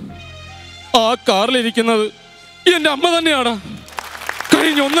 ആ കാറിലിരിക്കുന്നത് എന്റെ അമ്മ തന്നെയാണ്.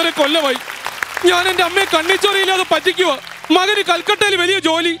 കഴിഞ്ഞ 1.5 കൊല്ലമായി ഞാൻ എന്റെ അമ്മയെ കണ്ണിച്ചോറിയില്ലാതെ പറ്റിക്കുക. മകന് കൽക്കട്ടയിൽ വലിയ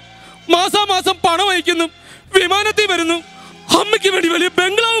ജോലി, മാസാമാസം പണം അയക്കുന്നു, വിമാനത്തിൽ വരുന്നു, അമ്മയ്ക്ക് വേണ്ടി വലിയ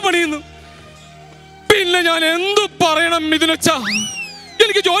ബംഗ്ലാവ് പണിയുന്നു. പിന്നെ ഞാൻ എന്തു പറയണം മിഥുനച്ച?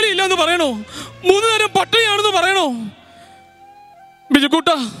 എനിക്ക് ജോലി ഇല്ല എന്ന് പറയണോ? 3 നേരം പട്ടിണിയാണെന്ന് പറയണോ?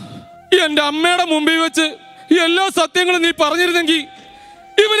 ബിജുക്കൂട്ട, എന്റെ അമ്മയുടെ മുമ്പിൽ വെച്ച് എല്ലാ സത്യങ്ങളും നീ പറഞ്ഞിരുന്നെങ്കിൽ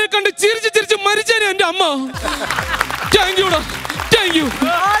ഇവനെ കണ്ട് ചിരിച്ച് ചിരിച്ച് മരിച്ചേനെ എന്റെ അമ്മ. Thank യുടാ, thank you.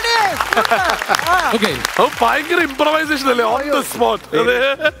 ഭയങ്കര ഇംപ്രവൈസേഷൻ അല്ലേ, ഓൺ ദി സ്പോട്ട്.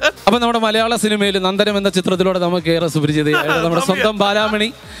 അപ്പൊ നമ്മുടെ മലയാള സിനിമയിൽ നന്ദനം എന്ന ചിത്രത്തിലൂടെ നമുക്ക് ഏറെ സുപരിചിതയായ നമ്മുടെ സ്വന്തം ബാലാമണി,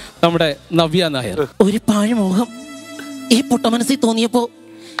 നമ്മുടെ നവ്യ നായർ. ഒരു പാഴ്മോഹം ഈ പൊട്ട മനസ്സിൽ തോന്നിയപ്പോ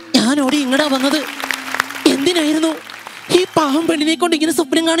ഞാൻ ഓടി ഇങ്ങടാ വന്നത്. എന്തിനായിരുന്നു ഈ പാവം പെണ്ണിനെ കൊണ്ട് ഇങ്ങനെ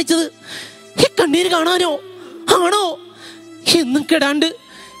സ്വപ്നം കാണിച്ചത്? ഈ കണ്ണീര് കാണാനോ ആണോ? എന്നും കെടാണ്ട്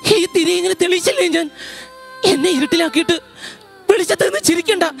ഈ തിരി ഇങ്ങനെ തെളിയിച്ചില്ലേ ഞാൻ? എന്നെ ഇരുട്ടിലാക്കിയിട്ട് വെളിച്ചത്ത് നിന്ന്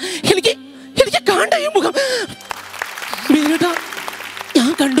ചിരിക്കണ്ട. എനിക്ക് കാണണ്ട ഈ മുഖം. മീനുട്ടാ,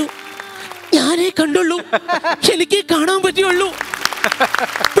 ഞാൻ കണ്ടു, ഞാനേ കണ്ടുള്ളൂ, എനിക്ക് കാണാൻ പറ്റുള്ളൂ.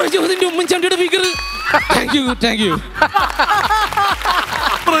 പ്രചോദിന്റെ ഉമ്മൻചാണ്ടിയുടെ figure. Thank you, thank you.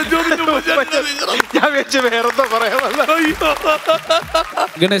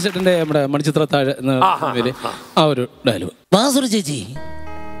 ഗണേശന്റെ നമ്മുടെ മണിച്ചിത്രത്താഴ് ആ ഒരു ഡയലോഗ്. വാസുറി ചേച്ചി,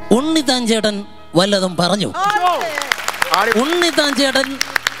 ഉണ്ണിത്താൻ ചേട്ടൻ വല്ലതും പറഞ്ഞു? ഉണ്ണിത്താൻ ചേട്ടൻ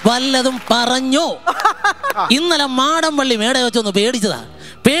വല്ലതും പറഞ്ഞോ? ഇന്നലെ മാടമ്പള്ളി മേട വെച്ചൊന്ന് പേടിച്ചതാ.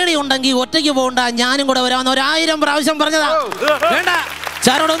 പേടി ഉണ്ടെങ്കിൽ ഒറ്റയ്ക്ക് പോകണ്ട, ഞാനും കൂടെ വരാമെന്ന് 1000 പ്രാവശ്യം പറഞ്ഞതാ. വേണ്ട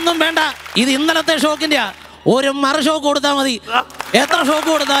ചാരോടൊന്നും വേണ്ട, ഇത് ഇന്നലത്തെ ഷോക്കിന്റെയാ. ഒരു മറുഷോക്ക് കൊടുത്താൽ മതി. എത്ര ഷോക്ക്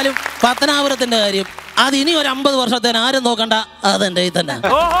കൊടുത്താലും പത്തനാപുരത്തിന്റെ കാര്യം അത് ഇനി ഒരു 50 വർഷത്തേന് ആരും നോക്കണ്ട, അതെന്റെ കയ്യിൽ തന്നെ.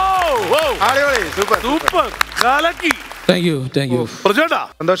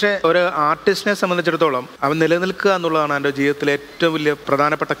 സന്തോഷേ, ഒരു ആർട്ടിസ്റ്റിനെ സംബന്ധിച്ചിടത്തോളം അവൻ നിലനിൽക്കുക എന്നുള്ളതാണ് എൻ്റെ ജീവിതത്തിലെ ഏറ്റവും വലിയ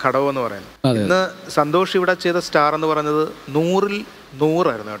പ്രധാനപ്പെട്ട ഘടകം എന്ന് പറയുന്നത്. ഇന്ന് സന്തോഷ് ഇവിടെ ചെയ്ത സ്റ്റാർ എന്ന് പറഞ്ഞത് 100-ൽ 100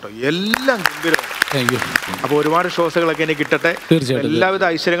 ആയിരുന്നു കേട്ടോ. എല്ലാം ഗംഭീരമാണ്. അപ്പൊ ഒരുപാട് ഷോസുകളൊക്കെ എനിക്ക് കിട്ടട്ടെ, എല്ലാവിധ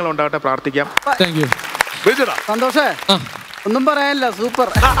ഐശ്വര്യങ്ങളും ഉണ്ടാകട്ടെ, പ്രാർത്ഥിക്കാം. സന്തോഷേ, ഒന്നും പറയാനില്ല, സൂപ്പർ.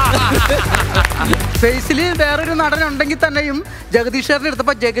 ഫേസിൽ വേറൊരു നടൻ ഉണ്ടെങ്കിൽ തന്നെയും ജഗദീശ്വരനെ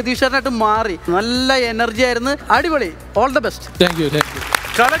എടുത്തപ്പോ ജഗദീശ്വരനായിട്ട് മാറി. നല്ല എനർജി ആയിരുന്നു, അടിപൊളി. All the best.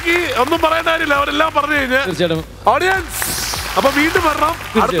 കലക്കി, ഒന്നും പറയേണ്ട കാര്യമില്ല, അവരെല്ലാം പറഞ്ഞു കഴിഞ്ഞു. ഓഡിയൻസ് അപ്പൊ വീണ്ടും വരണം.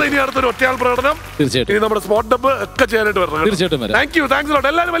 അടുത്തൊരു ഒറ്റയാൾ പ്രകടനം, ഇനി നമ്മുടെ സ്പോട്ട് ഡബ് ഒക്കെ ചെയ്യാനായിട്ട് വരണം. തീർച്ചയായിട്ടും. Thank you, thanks lot.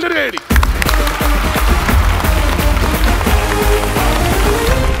 എല്ലാവരും വലിയൊരു കൈയടി.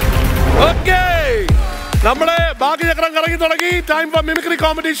 ഓക്കേ, നമ്മുടെ ഭാഗ്യചക്രം കറങ്ങി തുടങ്ങി. Time for mimicry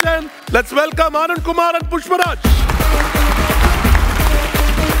competition. Let's welcome Arun Kumar and Pushparaj.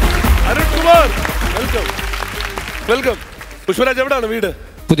 Arun Kumar, welcome. Welcome. Pushparaj, എവിടെയാണ് വീട്?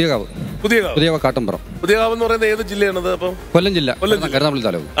 പുതിയകാവ് കാട്ടമ്പുറം. പുതിയകാവ് എന്ന് പറയുന്നത് ഏത് ജില്ലയാണത്? അപ്പം കൊല്ലം ജില്ല, കരുനാഗപ്പള്ളി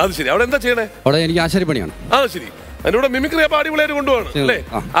താലൂക്ക്. അത് ശരി. അവിടെ എന്താ ചെയ്യണേ? അവിടെ എനിക്ക് ആശാരിപ്പണിയാണ്. അത് ശരി. അതിലൂടെ മിമിക്രി അപ്പൊ അടിപൊളിയായിട്ട് കൊണ്ടുപോകണം അല്ലേ?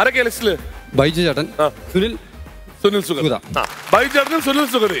 ആരൊക്കെ ലിസ്റ്റില്? ബൈജു ചേട്ടൻ, സുനിൽ സുഗത. ബൈജു ചേട്ടനും സുനിൽ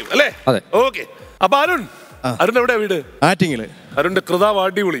സുഗതയും അല്ലേ? അതെ. ഓക്കെ. അപ്പൊ അരുൺ എവിടെയാ വീട്? ആറ്റിങ്ങില്. അരുണിന്റെ കൃതാവ്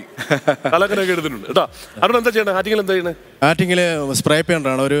അടിപൊളി, കലക്കനൊക്കെ എടുത്തിട്ടുണ്ട് കേട്ടോ. അരുൺ എന്താ ചെയ്യണേ? ആറ്റിങ്ങിൽ എന്താ ചെയ്യണേ? ആറ്റിങ്ങില് സ്പ്രേ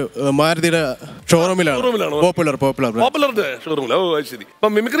പെയിന്ററാണ്, ഒരു മാരുതിയുടെ ഷോറൂമിലാണ്. പോപ്പുലർ ഷോറൂമിൽ. ഓ ശരി. അപ്പൊ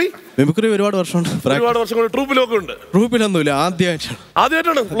മിമിക്രി ഒരുപാട് വർഷമുണ്ട്. ഒരുപാട് വർഷം കൊണ്ട് ട്രൂപ്പിലൊക്കെ ഉണ്ട്? ട്രൂപ്പിലൊന്നുമില്ല,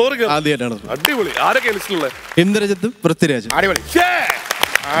 ആദ്യമായിട്ടാണ് ഫ്ലോർ. ആദ്യമായിട്ടാണ്. അടിപൊളി. ആരൊക്കെ ലിസ്റ്റിലുള്ള? ഇന്ദ്രജിത്തും പൃഥ്വിരാജും. അടിപൊളി.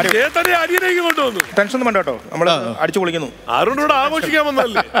 അടിയനേക്ക് കൊണ്ടുവന്നു. ടെൻഷൻ ഒന്നും വേണ്ട കേട്ടോ, നമ്മള് അടിച്ചു പൊളിക്കുന്നു. ആരോടുകൂടെ ആഘോഷിക്കാൻ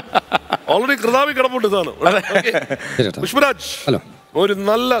വന്നല്ലേ? ഓൾറെഡി കൃതാവി കിടപ്പുണ്ട് ഇതാണ്. പുഷ്പരാജ്, ഒരു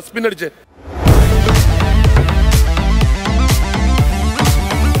നല്ല സ്പിൻ അടിച്ചേ.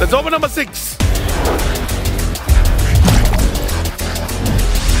 നമ്പർ 6.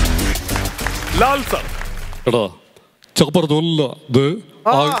 ലാൽ സാർ. എടാ ചപ്പറല്ല,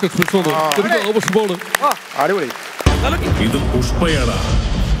 അടിപൊളി. ഇത് പുഷ്പയാടാ.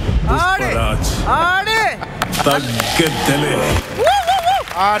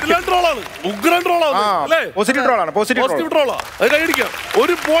 ഉഗ്രൻ ട്രോളാണ്.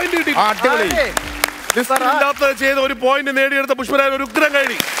 ഒരു പോയിന്റ് കിട്ടി. ചെയ്ത ഒരു പോയിന്റ് നേടിയെടുത്ത പുഷ്പരാജ് ഒരു ഉഗ്രൻ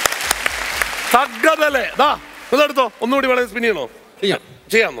കഴി. തగ్గതല്ലേ? ഇതെടുത്തോ, ഒന്നുകൂടി വേണേ സ്പിൻ ചെയ്യണോ?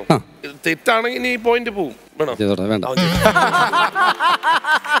 ചെയ്യാന്നോ? തെറ്റാണെങ്കിൽ ഇനി പോയിന്റ് പോവും. വേണം.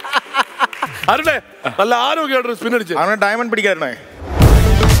 അരുണേ, നല്ല ആരോഗ്യമായിട്ടൊരു സ്പിൻ അടിച്ച് diamond പിടിക്കാരണേ.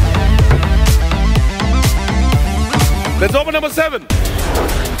 Let's open number 7.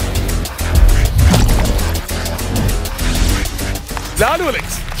 Lalu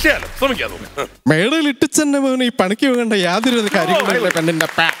Alex. ശ്രമിക്കാതെ മേടയിൽ ഇട്ടിച്ചെന്നെ മോനെ ഈ പണിക്ക് പോകേണ്ട യാതൊരു കാര്യങ്ങളില്ല പെണ്ണിന്റെ.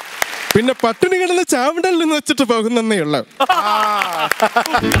 പിന്നെ പട്ടിണി കിടന്ന് ചാവിടൽ നിന്ന് വെച്ചിട്ട് പോകുന്നേ ഉള്ളു.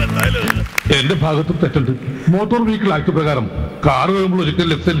 എന്റെ ഭാഗത്തും തെറ്റുണ്ട്. മോട്ടോർ വെഹിക്കിൾ ആക്ട് പ്രകാരം കാർ വരുമ്പോൾ ഒരിക്കലും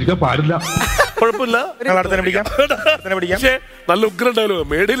ലെഫ്റ്റ് സൈഡിൽ ഇരിക്കാൻ പാടില്ല. കുഴപ്പമില്ല. പിടിക്കാം. നല്ല ഉഗ്രം ഡയലോഗ്.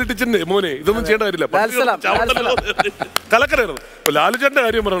 മേടയിൽ ഇട്ടിച്ചിന്റെ മോനെ ഇതൊന്നും ചെയ്യേണ്ട കാര്യമില്ല. കലക്കരായിരുന്നു. ലാലുചേട്ടന്റെ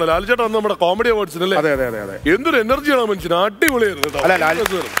കാര്യം പറയണം. ലാലുചേട്ടൻ വന്ന് നമ്മുടെ കോമഡി അവാർഡ്സിനല്ലേ? എന്തൊരു എനർജിയാണ് മനുഷ്യന്. അടിപൊളിയായിരുന്നു.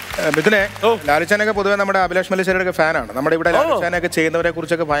 മിഥുനെ, ലാലുചാനൊക്കെ പൊതുവെ നമ്മുടെ അഭിലാഷ് മല്ലേശ്വരിയുടെ ഫാനാണ്. നമ്മുടെ ഇവിടെ ലാലുചാനൊക്കെ ചെയ്യുന്നവരെ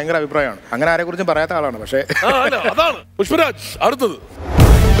കുറിച്ചൊക്കെ ഭയങ്കര അഭിപ്രായമാണ്. അങ്ങനെ ആരെ കുറിച്ചും പറയാത്ത ആളാണ്. പക്ഷേ അതാണ് പുഷ്പരാജ്. അടുത്തത്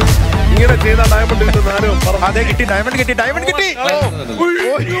ഇങ്ങനെ ചെയ്ത ഡയമണ്ട് അതെ കിട്ടി. ഡയമണ്ട് കിട്ടി. ഡയമണ്ട് കിട്ടി.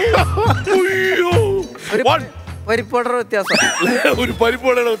 പരിപ്പോടർ വ്യത്യാസം. ഒരു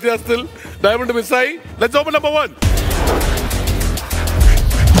പരിപ്പോടയുടെ വ്യത്യാസത്തിൽ ഡയമണ്ട് മിസ്സായി. Let's open number 1.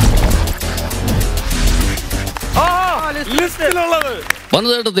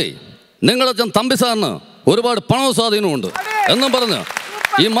 വന്നതേട്ടത്തി, നിങ്ങളച്ഛൻ തമ്പി സാറിന് ഒരുപാട് പണവും സ്വാധീനമുണ്ട് എന്നും പറഞ്ഞ്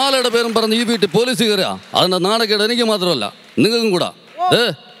ഈ മാലയുടെ പേരും പറഞ്ഞ് ഈ വീട്ടിൽ പോലീസ് കയറിയ അതിന്റെ നാണക്കേട് എനിക്ക് മാത്രമല്ല നിങ്ങൾക്കും കൂടാ.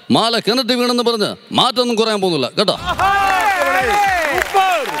 മാല കിണറ്റി വീണെന്ന് പറഞ്ഞ് മാറ്റൊന്നും കുറയാൻ പോകുന്നില്ല കേട്ടോ.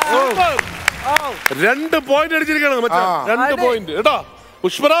 2 പോയിന്റ് അടിച്ചിരിക്കുകയാണ്. 2 പോയിന്റ് കേട്ടോ.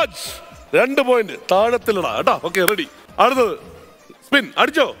 പുഷ്പരാജ് 2 പോയിന്റ് താഴത്തിലിടാ കേട്ടോ. Okay, ready. അടുത്തത് സ്പിൻ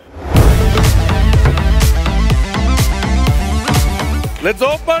അടിച്ചോ. Let's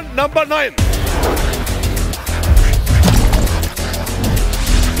open number 9.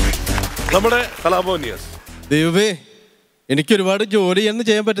 നമ്മുടെ കലാഭവനിയസ്. ദൈവമേ, എനിക്ക് ഒരുപാട് ജോലി എന്ന്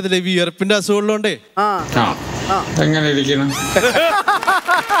ചെയ്യാൻ പറ്റത്തില്ല. ഈ വിയർപ്പിന്റെ അസുഖമുള്ളതുകൊണ്ടേ. എങ്ങനെ ഇരിക്കണം?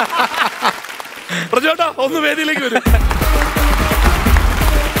 പ്രജോട്ടാ ഒന്ന് വേദിയിലേക്ക് വരും.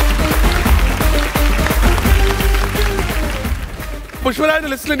 പുഷ്പരാജിന്റെ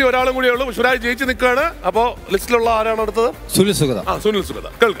ലിസ്റ്റിൽ ഇനി ഒരാളും കൂടിയേ ഉള്ളൂ. പുഷ്പരാജ് ജയിച്ച് നിൽക്കുകയാണ്. അപ്പോ ലിസ്റ്റിലുള്ള ആരാണ് അടുത്തത്? സുനിൽ സുഗത. സുനിൽ സുഗത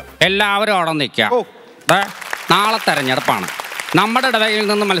കേൾക്കാം. എല്ലാവരും അവിടെ നിൽക്കാം. നാളെ തെരഞ്ഞെടുപ്പാണ്. നമ്മുടെ ഇടവകയിൽ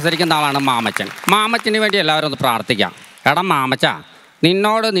നിന്ന് മത്സരിക്കുന്ന ആളാണ് മാമച്ചൻ. മാമച്ചന് വേണ്ടി എല്ലാവരും ഒന്ന് പ്രാർത്ഥിക്കാം. എടാ മാമച്ച,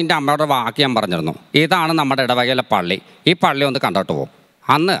 നിന്നോട് നിന്റെ അമ്മയുടെ വാക്ക് ഞാൻ പറഞ്ഞിരുന്നു. ഇതാണ് നമ്മുടെ ഇടവകയിലെ പള്ളി. ഈ പള്ളി ഒന്ന് കണ്ടോട്ട് പോകും.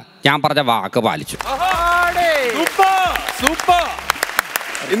 അന്ന് ഞാൻ പറഞ്ഞ വാക്ക് പാലിച്ചു.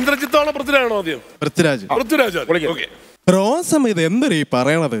 ഇന്ദ്രജിത്താണോ പൃഥ്വിരാജാണോ ആദ്യം? പൃഥ്വിരാജ്. റോസമ്മ ഇത് എന്തൊരു ഈ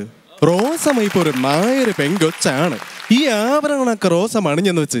പറയണത്? റോസമ്മ ഇപ്പൊ ഒരു നായര് പെങ്കൊച്ചാണ്. ഈ ആഭരണമൊക്കെ റോസം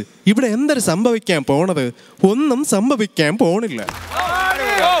അണിഞ്ഞെന്ന് വെച്ച് ഇവിടെ എന്തൊരു സംഭവിക്കാൻ പോണത്? ഒന്നും സംഭവിക്കാൻ പോണില്ല.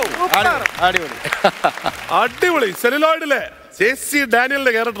 അടിപൊളി. സെല്ലുലോയിഡിലെ ജെസി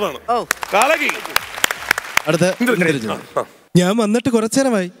ഡാനിയലിന്റെ ക്യാരക്ടറാണ്. അടുത്ത ഞാൻ വന്നിട്ട്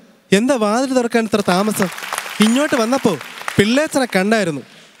കുറച്ചേരമായി. എന്താ വാതിൽ തുറക്കാൻ ഇത്ര താമസം? ഇങ്ങോട്ട് വന്നപ്പോ പിള്ളേച്ചനെ കണ്ടായിരുന്നു.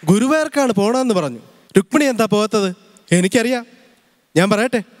 ഗുരുവായൂർക്കാണ് പോണെന്ന് പറഞ്ഞു. രുക്മിണി എന്താ പോകാത്തത്? എനിക്കറിയാം. ഞാൻ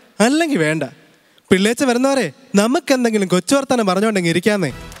പറയട്ടെ? അല്ലെങ്കിൽ വേണ്ട. പിള്ളേച്ച വരുന്നവരെ നമുക്ക് എന്തെങ്കിലും കൊച്ചു വർത്താനം പറഞ്ഞോണ്ടെങ്കിൽ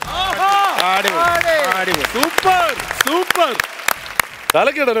ഇരിക്കാന്നേ. Super super.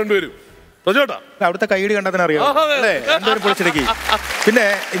 തലക്കേടാ രണ്ടുപേരും. അവിടുത്തെ കൈയടി കണ്ടതിന് അറിയാം അല്ലേ? രണ്ടുപേരും പൊളിച്ചിടക്കി. പിന്നെ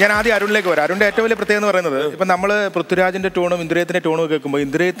ഞാൻ ആദ്യം അരുണിലേക്ക് വരാം. അരുണിന്റെ ഏറ്റവും വലിയ പ്രത്യേകത എന്ന് പറയുന്നത് ഇപ്പൊ നമ്മള് പൃഥ്വിരാജിന്റെ ടോണും ഇന്ദ്രിയത്തിന്റെ ടോണും കേൾക്കുമ്പോൾ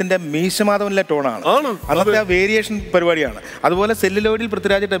ഇന്ദ്രിയത്തിന്റെ മീശമാധവനിലെ ടോണാണ്. അന്നത്തെ ആ വേരിയേഷൻ പരിപാടിയാണ്. അതുപോലെ സെല്ലുലോയിഡിൽ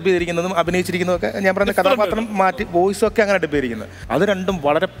പൃഥ്വിരാജ് ഡബ് ചെയ്തിരിക്കുന്നതും അഭിനയിച്ചിരിക്കുന്നതും ഒക്കെ ഞാൻ പറഞ്ഞ കഥാപാത്രം മാറ്റി വോയിസും ഒക്കെ അങ്ങനെ ഡബ് ചെയ്തിരിക്കുന്നത്. അത് രണ്ടും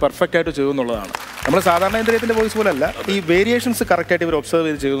വളരെ പെർഫെക്റ്റ് ആയിട്ട് ചെയ്തു എന്നുള്ളതാണ്. നമ്മൾ സാധാരണ ഇന്ദ്രിയത്തിന്റെ വോയിസ് പോലല്ല, ഈ വേരിയേഷൻസ് കറക്റ്റ് ആയിട്ട് ഇവർ ഒബ്സർവ്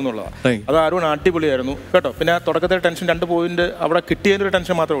ചെയ്ത് ചെയ്തു എന്നുള്ളതാണ്. അത് അരുൺ അടിപൊളിയായിരുന്നു കേട്ടോ. പിന്നെ തുടക്കത്തിൽ ടെൻഷൻ 2 പോയിന്റ് അവിടെ കിട്ടിയതിന്റെ ഒരു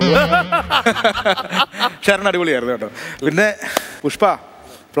ടെൻഷൻ മാത്രമേ ഉള്ളൂ. ഷെറിന് അടിപൊളിയായിരുന്നു കേട്ടോ. പിന്നെ പുഷ്പ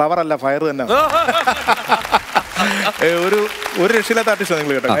ഫ്ലവർ അല്ല ഫയർ തന്നെ. ഒരു രക്ഷയില്ലാത്ത ആർട്ടിസ്റ്റാണ്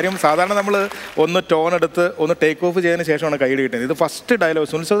നിങ്ങൾ കേട്ടോ. കാര്യം സാധാരണ നമ്മൾ ഒന്ന് ടോൺ എടുത്ത് ഒന്ന് ടേക്ക് ഓഫ് ചെയ്തതിന് ശേഷമാണ് കൈയടി കിട്ടുന്നത്. ഇത് ഫസ്റ്റ് ഡയലോഗ്,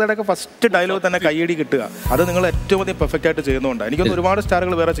 സുനിൽ ഒക്കെ ഫസ്റ്റ് ഡയലോഗ് തന്നെ കൈയടി കിട്ടുക. അത് നിങ്ങൾ ഏറ്റവും അധികം പെർഫെക്റ്റ് ആയിട്ട് ചെയ്യുന്നതുകൊണ്ട് എനിക്കൊന്ന് ഒരുപാട്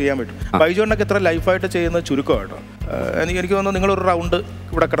സ്റ്റാറുകൾ വേറെ ചെയ്യാൻ പറ്റും. ബൈജോണ്ടൊക്കെ ഇത്ര ലൈഫായിട്ട് ചെയ്യുന്നത് ചുരുക്കം കേട്ടോ. എനിക്ക് തോന്നുന്നു നിങ്ങളൊരു റൗണ്ട്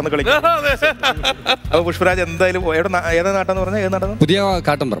ഇവിടെ കിടന്ന് കളിക്കും. അപ്പോൾ പുഷ്പരാജ് എന്തായാലും ഏതാ നാട്ടെന്ന് പറഞ്ഞാൽ ഏത് നാട്ടെന്ന്? പുതിയ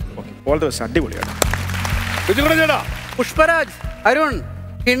കാട്ടുംപുറം. All the best. അടിപൊളിയാണ്. പുഷ്പരാജ്, അരുൺ,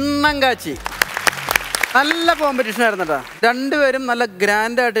 കിണ്ണം കാച്ചി നല്ല കോമ്പറ്റീഷൻ ആയിരുന്നു കേട്ടോ. രണ്ടുപേരും നല്ല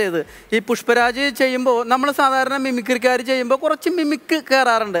ഗ്രാൻഡായിട്ട് ചെയ്ത്. ഈ പുഷ്പരാജ് ചെയ്യുമ്പോൾ നമ്മൾ സാധാരണ മിമിക്രിക്കാർ ചെയ്യുമ്പോൾ കുറച്ച് മിമിക്ക്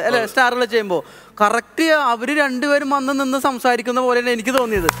കയറാറുണ്ട് അല്ലേ? സ്റ്റാറുകൾ ചെയ്യുമ്പോൾ കറക്റ്റ് അവർ രണ്ടുപേരും വന്ന് നിന്ന് സംസാരിക്കുന്ന പോലെയാണ് എനിക്ക്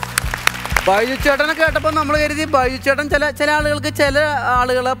തോന്നിയത്. ബൈജു ചേട്ടനെ കേട്ടപ്പോൾ നമ്മൾ കരുതി ബൈജു ചേട്ടൻ ചില ആളുകൾക്ക് ചില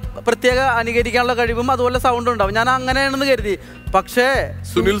ആളുകളെ പ്രത്യേക അനുകരിക്കാനുള്ള കഴിവും അതുപോലെ സൗണ്ടും ഉണ്ടാവും. ഞാൻ അങ്ങനെയാണെന്ന് കരുതി. പക്ഷേ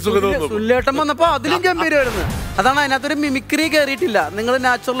സുനിലേട്ടൻ വന്നപ്പോൾ അതിലും ഗംഭീരമായിരുന്നു. അതാണ് അതിനകത്തൊരു മിമിക്രി കയറിയിട്ടില്ല. നിങ്ങൾ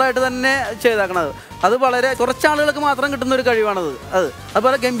നാച്ചുറലായിട്ട് തന്നെ ചെയ്തേക്കണത്. അത് വളരെ കുറച്ചാളുകൾക്ക് മാത്രം കിട്ടുന്ന ഒരു കഴിവാണത്.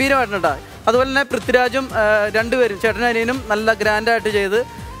 അതുപോലെ ഗംഭീരമായിട്ടുണ്ട്. അതുപോലെ തന്നെ പൃഥ്വിരാജും രണ്ടുപേരും ചേട്ടനും അനിയനും നല്ല ഗ്രാൻഡായിട്ട് ചെയ്ത്.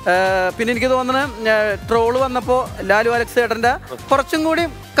 പിന്നെ എനിക്ക് തോന്നുന്നത് ട്രോള് വന്നപ്പോൾ ലാലു അലക്സ് ചേട്ടൻ്റെ കുറച്ചും കൂടി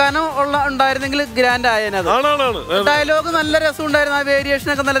കനം ഉണ്ടായിരുന്നെങ്കിൽ ഗ്രാൻഡ് ആയേനത്. ഡയലോഗ് നല്ല രസം ഉണ്ടായിരുന്നു. ആ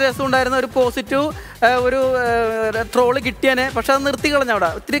വേരിയേഷനൊക്കെ നല്ല രസം ഉണ്ടായിരുന്നു. ഒരു പോസിറ്റീവ് ഒരു ട്രോള് കിട്ടിയനെ. പക്ഷെ അത് നിർത്തി കളഞ്ഞ അവിടെ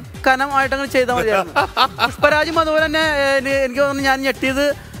ഒത്തിരി കനമായിട്ടങ്ങനെ ചെയ്താൽ മതിയായിരുന്നു. പുഷ്പരാജും അതുപോലെ തന്നെ എനിക്ക് തോന്നുന്നു ഞാൻ ഞെട്ടിയത്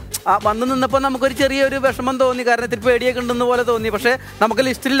വന്ന് നിന്നപ്പോൾ നമുക്കൊരു ചെറിയൊരു വിഷമം തോന്നി, കാരണം ഇത്തിരി പേടിയൊക്കെ ഉണ്ടെന്ന് പോലെ തോന്നി. പക്ഷെ നമുക്ക്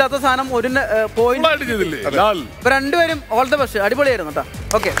ലിസ്റ്റിലില്ലാത്ത സാധനം ഒരു പോയിന്റ്. രണ്ടുപേരും ഓൾ ദ ബെസ്റ്റ്, അടിപൊളിയായിരുന്നു കേട്ടോ.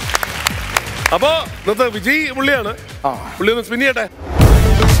 ഓക്കെ, അപ്പോ ഇന്നത്തെ വിജയ് പുള്ളിയാണ്. പുള്ളി ഒന്ന് സ്പിൻ ചെയ്യട്ടെ.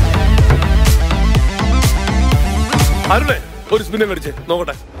 അരുണേ ഒരു സ്പിന്നെ കടിച്ചേ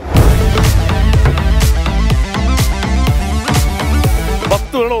നോക്കട്ടെ.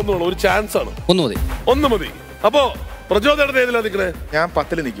 10 വേണോ 1 വേണോ? ഒരു ചാൻസ് ആണ്. 1 മതി. അപ്പോ പ്രചോദനയുടെ ഏതിലാ നിൽക്കണേ? ഞാൻ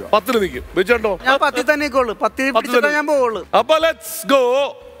 10 നിൽക്കും. 10 നിൽക്കും. വെച്ചോ? ഞാൻ 10 തന്നെ നിൽക്കുള്ളൂ. 10 പിടിച്ചിട്ടേ ഞാൻ പോവുള്ളൂ. അപ്പൊ ലെറ്റ്സ് ഗോ.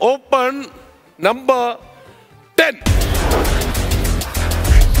 Open number 10.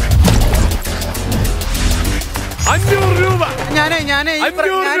 500 രൂപ. ഞാൻ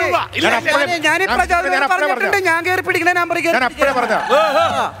കയറി പിടിക്കുന്ന നമ്പർ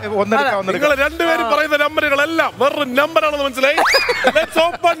നിങ്ങൾ രണ്ടുപേരും പറയുന്ന നമ്പറുകളെല്ലാം വേറൊരു നമ്പറാണെന്ന് മനസ്സിലായി. Let's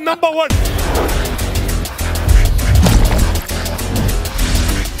open number 1.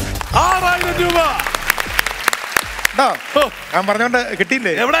 6000 രൂപ. ഞാൻ പറഞ്ഞോണ്ട്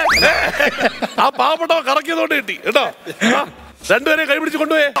കിട്ടിയില്ലേ? എവിടെ? ആ പാവപ്പെട്ട കറക്കിയതുകൊണ്ട് കിട്ടി കേട്ടോ. രണ്ടുപേരെ കൈപിടിച്ച്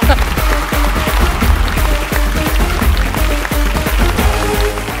കൊണ്ടുപോയേ.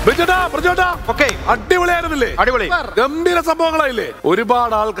 അടിപൊളിയായിരുന്നില്ലേ? അടിപൊളി, ഗംഭീര സംഭവങ്ങളായില്ലേ?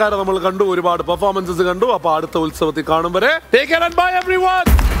 ഒരുപാട് ആൾക്കാരെ നമ്മൾ കണ്ടു, ഒരുപാട് പെർഫോമൻസസ് കണ്ടു. അപ്പൊ അടുത്ത ഉത്സവത്തിൽ കാണും വരെ take care and by everyone.